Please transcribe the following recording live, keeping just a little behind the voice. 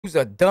Dudes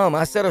are dumb.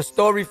 I said a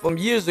story from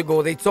years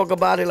ago. They talk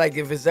about it like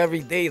if it's every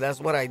day. That's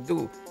what I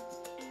do.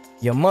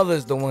 Your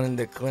mother's the one in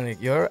the clinic,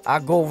 you heard? I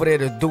go over there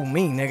to do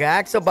me, nigga.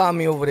 Ask about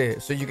me over there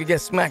so you can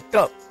get smacked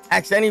up.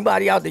 Ask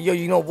anybody out there, yo,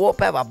 you know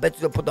Warpath? I bet you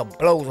they'll put the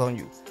blows on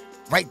you.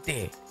 Right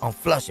there on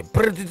Flushing.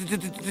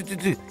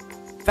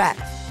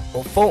 Facts.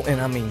 Or Fulton,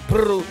 I mean.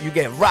 You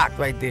get rocked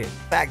right there.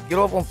 Fact. Get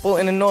off on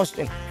Fulton and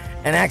Nostrand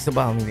and ask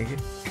about me, nigga.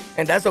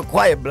 And that's a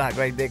quiet block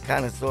right there,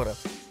 kind of, sort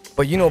of.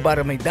 But you know, by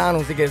the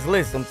McDonald's, it gets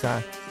lit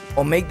sometimes.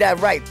 Or make that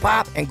right,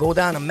 pop, and go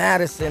down to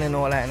Madison and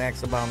all that and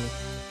ask about me.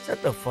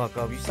 Shut the fuck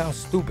up. You sound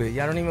stupid.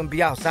 Y'all don't even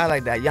be outside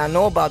like that. Y'all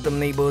know about them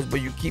neighborhoods, but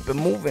you keep it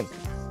moving.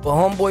 But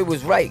homeboy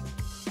was right.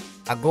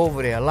 I go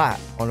over there a lot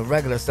on the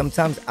regular.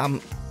 Sometimes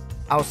I'm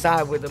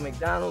outside where the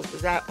McDonald's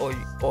is at or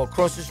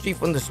across the street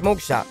from the smoke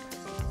shop.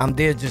 I'm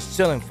there just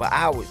chilling for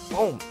hours.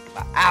 Boom.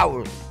 For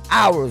hours.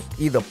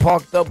 Either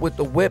parked up with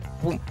the whip.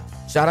 Boom.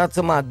 Shout out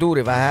to my dude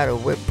if I had a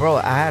whip. Bro,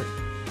 I had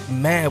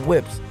mad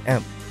whips.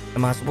 And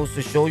am I supposed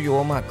to show you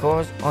all my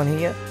cars on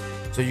here?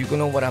 So you can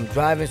know what I'm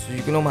driving, so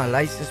you can know my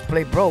license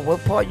plate. Bro,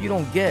 what part you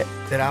don't get?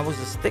 That I was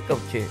a stick-up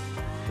kid.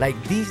 Like,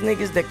 these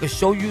niggas that could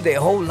show you their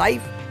whole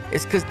life,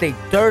 it's because they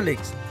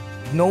derlicks.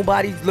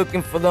 Nobody's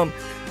looking for them.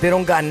 They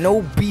don't got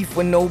no beef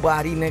with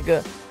nobody,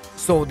 nigga.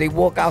 So they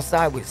walk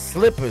outside with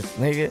slippers,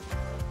 nigga.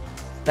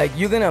 Like,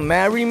 you're gonna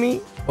marry me,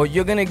 or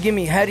you're gonna give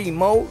me heady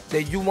mo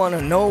that you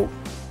wanna know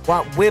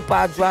what whip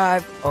I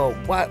drive, or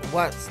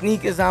what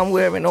sneakers I'm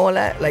wearing, all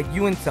that. Like,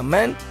 you into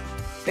men,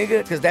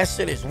 nigga? Because that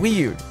shit is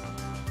weird.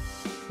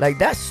 Like,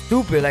 that's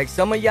stupid. Like,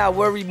 some of y'all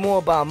worry more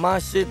about my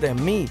shit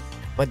than me.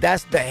 But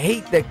that's the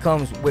hate that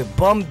comes with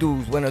bum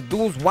dudes. When a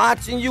dude's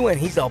watching you and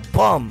he's a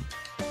bum.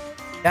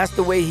 That's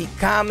the way he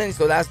comments,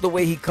 so that's the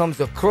way he comes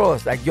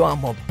across. Like, yo,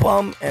 I'm a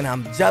bum and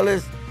I'm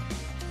jealous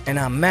and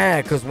I'm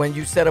mad. Because when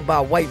you said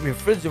about white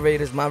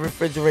refrigerators, my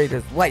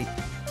refrigerator's white.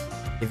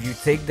 If you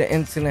take the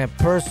internet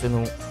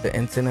personal, the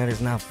internet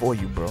is not for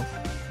you, bro.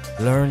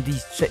 Learn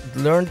these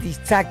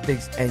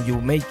tactics and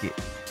you'll make it.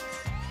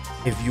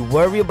 If you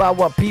worry about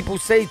what people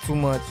say too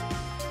much,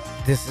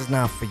 this is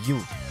not for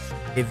you.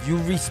 If you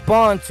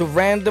respond to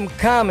random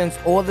comments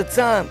all the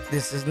time,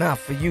 this is not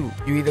for you.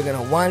 You're either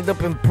gonna wind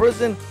up in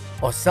prison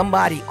or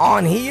somebody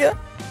on here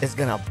is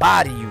gonna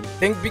body you.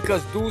 Think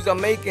because dudes are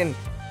making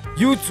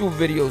YouTube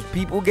videos,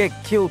 people get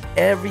killed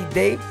every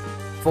day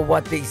for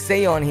what they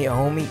say on here,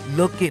 homie.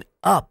 Look it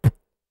up.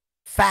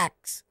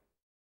 Facts.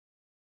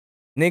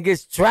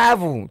 Niggas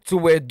travel to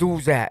where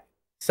dudes at.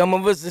 Some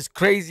of us is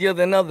crazier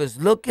than others.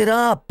 Look it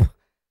up.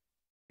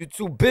 You're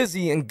too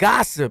busy and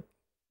gossip,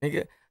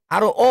 nigga.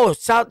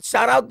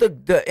 Shout out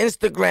the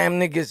Instagram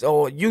niggas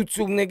or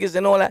YouTube niggas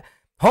and all that.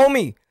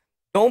 Homie,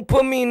 don't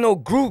put me in no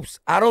groups.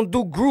 I don't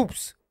do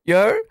groups. You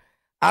heard?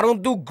 I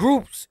don't do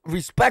groups.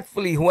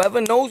 Respectfully,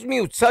 whoever knows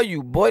me will tell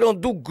you, boy, don't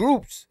do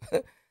groups.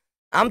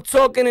 I'm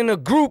talking in a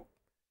group.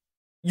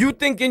 You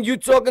thinking you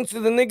talking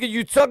to the nigga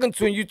you talking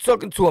to and you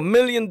talking to a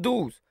million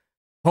dudes.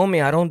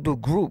 Homie, I don't do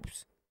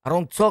groups. I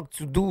don't talk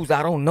to dudes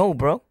I don't know,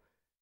 bro.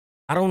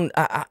 I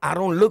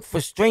don't look for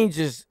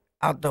strangers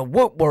out the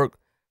woodwork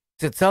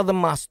to tell them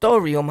my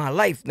story or my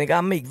life, nigga.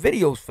 I make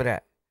videos for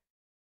that.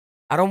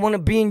 I don't want to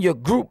be in your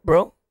group,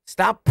 bro.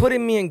 Stop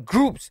putting me in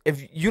groups.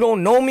 If you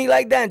don't know me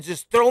like that,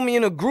 just throw me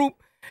in a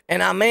group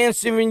and I'm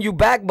answering you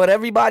back, but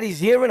everybody's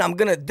hearing, I'm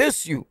gonna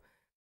diss you.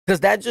 Because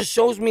that just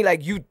shows me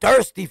like you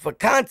thirsty for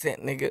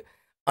content, nigga.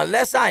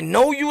 Unless I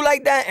know you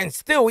like that, and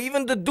still,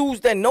 even the dudes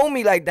that know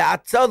me like that,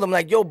 I tell them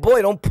like, yo,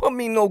 boy, don't put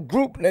me in no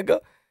group, nigga.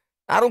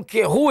 I don't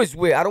care who it's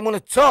with. I don't want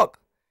to talk.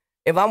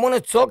 If I want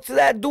to talk to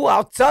that dude,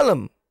 I'll tell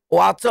him.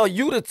 Or I'll tell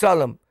you to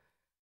tell him.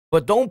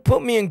 But don't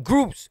put me in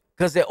groups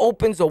because it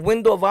opens a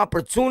window of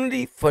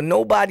opportunity for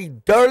nobody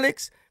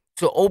derlicks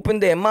to open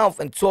their mouth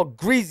and talk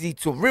greasy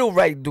to real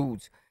right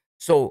dudes.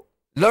 So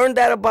learn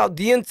that about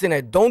the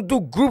internet. Don't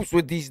do groups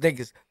with these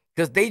niggas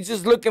because they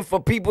just looking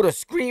for people to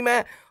scream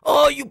at.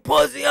 Oh, you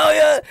pussy, oh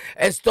yeah.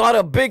 And start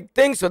a big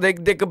thing so they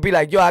could be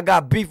like, yo, I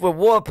got beef with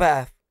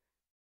Warpath.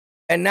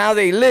 And now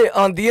they lit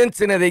on the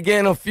internet, they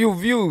getting a few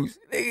views.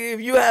 Nigga,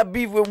 if you have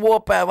beef with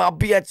Warpath, I'll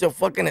be at your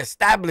fucking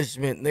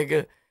establishment,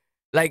 nigga.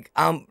 Like,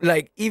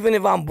 even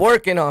if I'm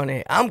working on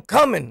it, I'm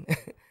coming.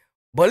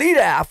 Believe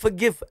that, I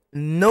forgive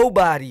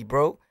nobody,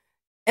 bro.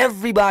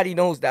 Everybody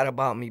knows that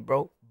about me,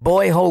 bro.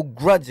 Boy hold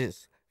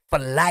grudges for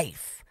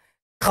life.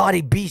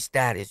 Cardi B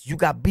status. You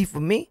got beef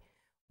with me?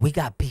 We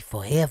got beef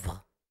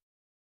forever.